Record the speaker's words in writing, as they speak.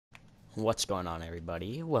What's going on,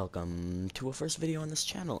 everybody? Welcome to a first video on this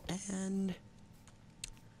channel, and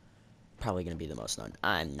probably gonna be the most known.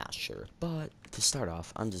 I'm not sure, but to start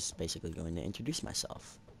off, I'm just basically going to introduce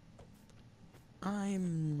myself.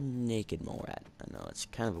 I'm Naked Mole Rat. I know it's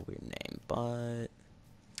kind of a weird name, but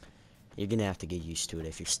you're gonna have to get used to it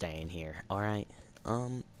if you're staying here. Alright? A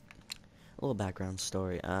little background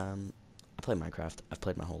story. I play Minecraft. I've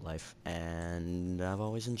played my whole life, and I've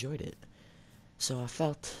always enjoyed it. So I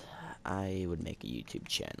felt I would make a YouTube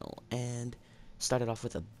channel, and started off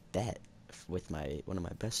with a bet with one of my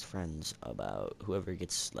best friends about whoever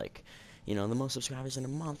gets, like, the most subscribers in a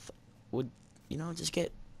month would, just give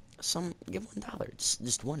 $1.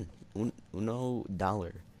 Just one. Uno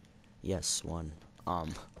dollar. Yes, one. A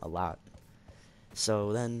lot.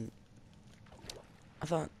 So then I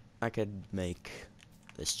thought I could make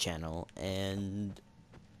this channel and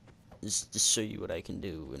just show you what I can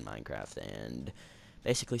do in Minecraft. And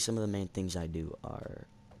basically some of the main things I do are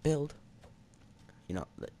build,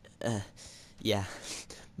 yeah,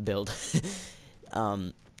 build.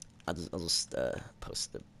 I'll just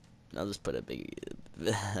post the, I'll just put a big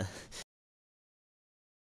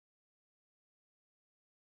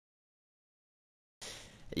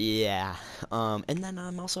yeah, and then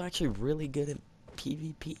I'm also actually really good at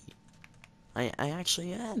PvP. I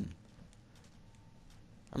actually am.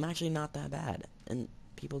 I'm actually not that bad, and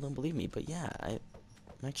people don't believe me, but yeah, I'm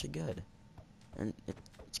actually good. And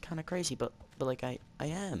it's kind of crazy, but like I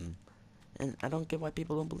am. And I don't get why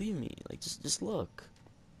people don't believe me. Like, just look.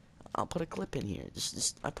 I'll put a clip in here.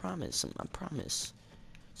 I promise. I promise.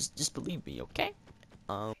 Just believe me, okay?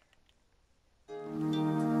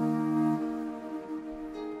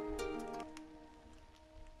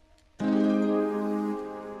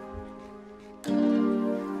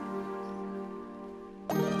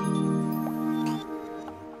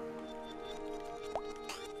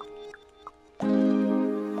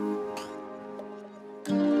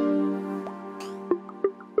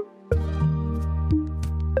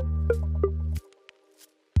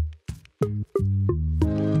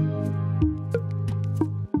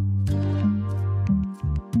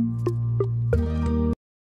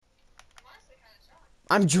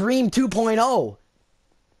 I'm Dream 2.0.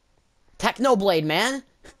 Technoblade, man.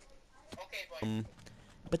 Okay,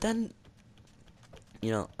 but then,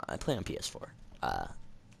 I play on PS4.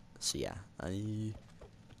 So yeah, I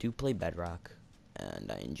do play Bedrock,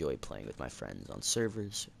 and I enjoy playing with my friends on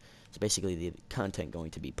servers. So basically, the content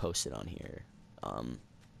going to be posted on here,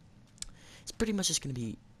 it's pretty much just gonna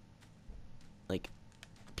be like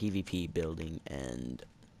PvP building and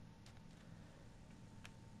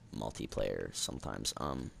multiplayer sometimes.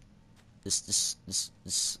 This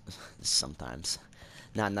sometimes,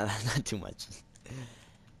 not too much,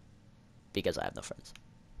 because I have no friends,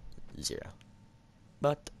 0.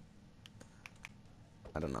 But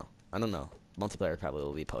I don't know. Multiplayer probably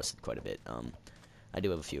will be posted quite a bit. I do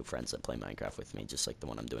have a few friends that play Minecraft with me, just like the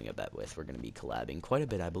one I'm doing a bet with. We're gonna be collabing quite a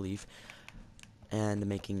bit, I believe, and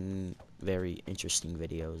making very interesting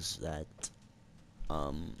videos that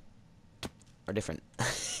are different.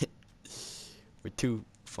 We're two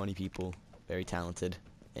funny people, very talented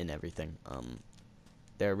in everything.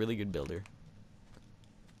 They're a really good builder,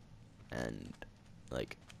 and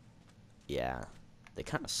like, yeah, they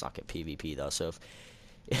kind of suck at PvP though. So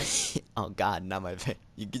if oh god, not my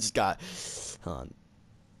you just got the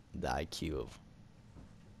IQ of,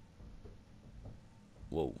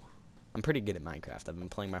 whoa. I'm pretty good at Minecraft. I've been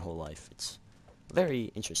playing my whole life. It's a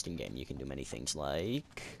very interesting game. You can do many things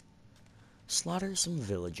like slaughter some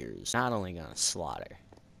villagers. Not only gonna slaughter,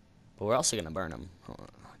 but we're also gonna burn them. Hold on.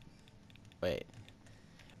 Wait.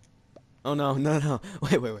 Oh no.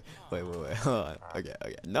 Wait. Hold on. Okay.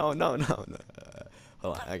 No. Hold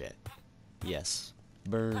on. Okay. Yes.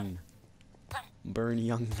 Burn,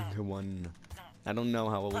 younger one. I don't know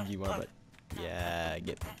how old you are, but yeah,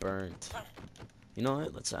 get burnt. You know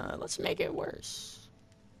what? Let's make it worse.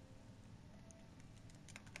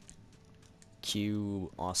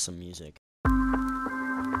 Cue awesome music.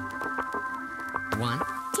 1,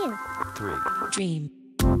 2, 3. Dream.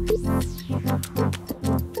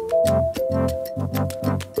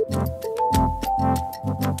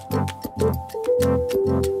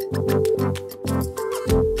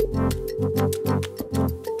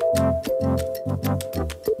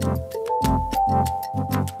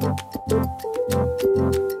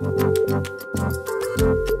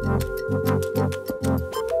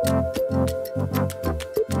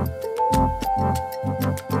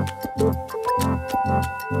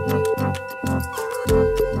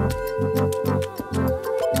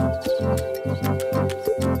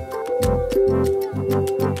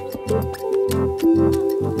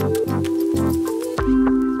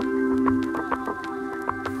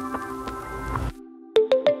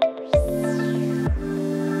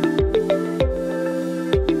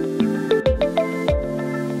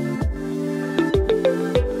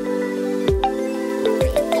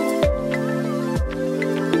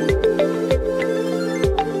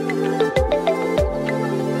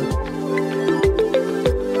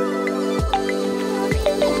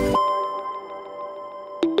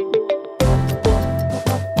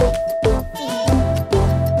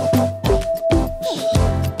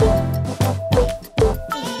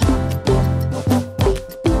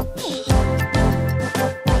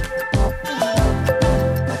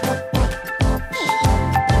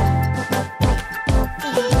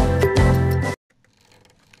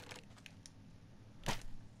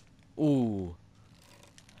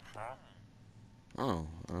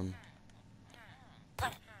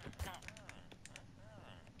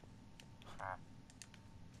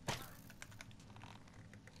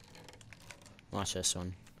 Watch this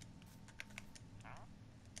one.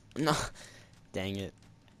 No. Dang it.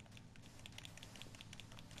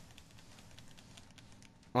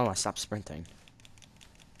 Oh, I stopped sprinting.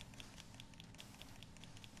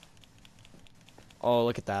 Oh,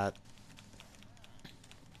 look at that.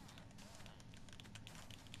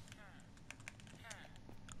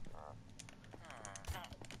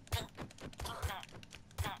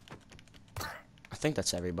 I think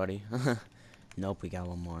that's everybody. Nope, we got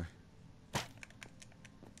one more.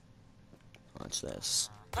 Watch this.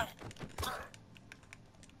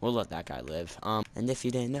 We'll let that guy live. And if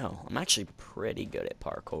you didn't know, I'm actually pretty good at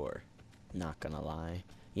parkour. Not gonna lie.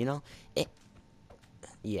 You know,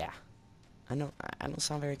 yeah. I know I don't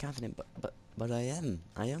sound very confident, but I am.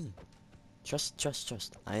 I am. Trust.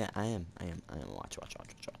 I am. Watch.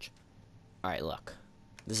 Alright, look.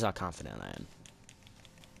 This is how confident I am.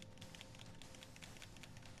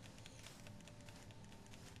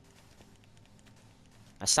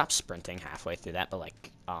 I stopped sprinting halfway through that, but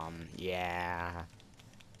like, yeah.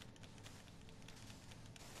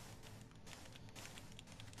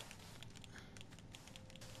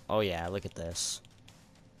 Oh yeah, look at this.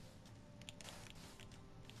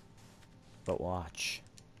 But watch.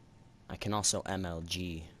 I can also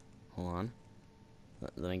MLG. Hold on.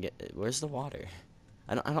 Let me get. Where's the water?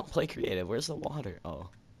 I don't play creative. Where's the water? Oh.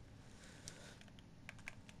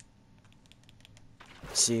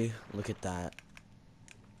 See, look at that.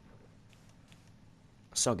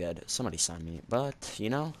 So good. Somebody sign me. But you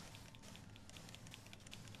know.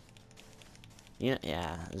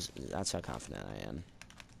 Yeah. That's how confident I am.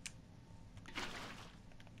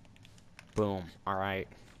 Boom. All right.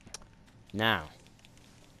 Now.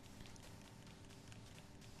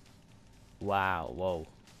 Wow. Whoa.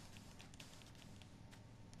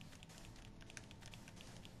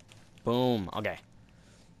 Boom. Okay.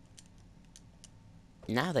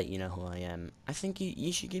 Now that you know who I am, I think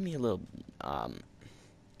you should give me a little,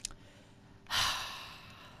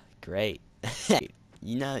 great.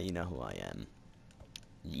 You know who I am.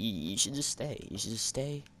 You should just stay. You should just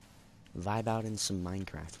stay, vibe out in some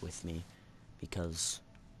Minecraft with me, because,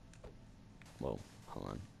 whoa, hold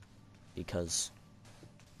on, because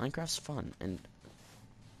Minecraft's fun, and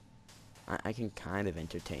I can kind of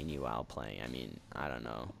entertain you while playing. I mean, I don't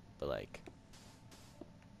know, but like,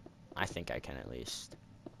 I think I can at least.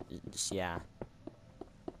 Just, yeah.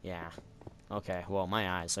 Okay, well,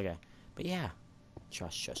 my eyes, okay. But yeah,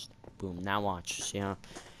 trust. Boom, now watch, see how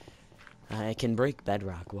I can break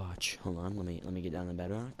bedrock, watch. Hold on, let me get down the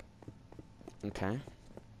bedrock. Okay.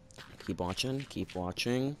 Keep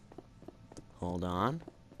watching. Hold on.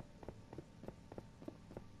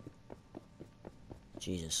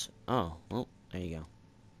 Jesus. Oh, well, there you go.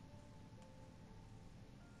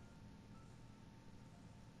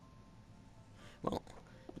 Well,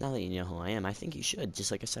 now that you know who I am, I think you should, just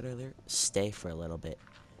like I said earlier, stay for a little bit.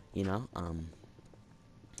 You know,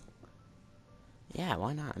 yeah,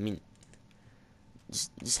 why not? I mean,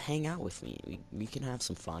 just hang out with me. We can have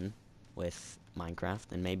some fun with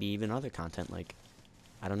Minecraft, and maybe even other content, like,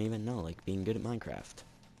 I don't even know, like being good at Minecraft.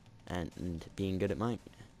 And being good at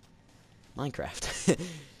Minecraft.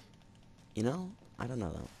 You know? I don't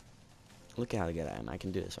know, though. Look at how good I am. I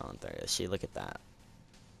can do this all in 30. See, look at that.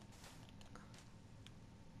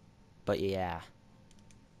 But yeah.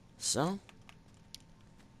 So,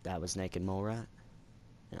 that was Naked Mole Rat.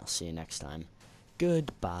 And I'll see you next time.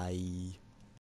 Goodbye.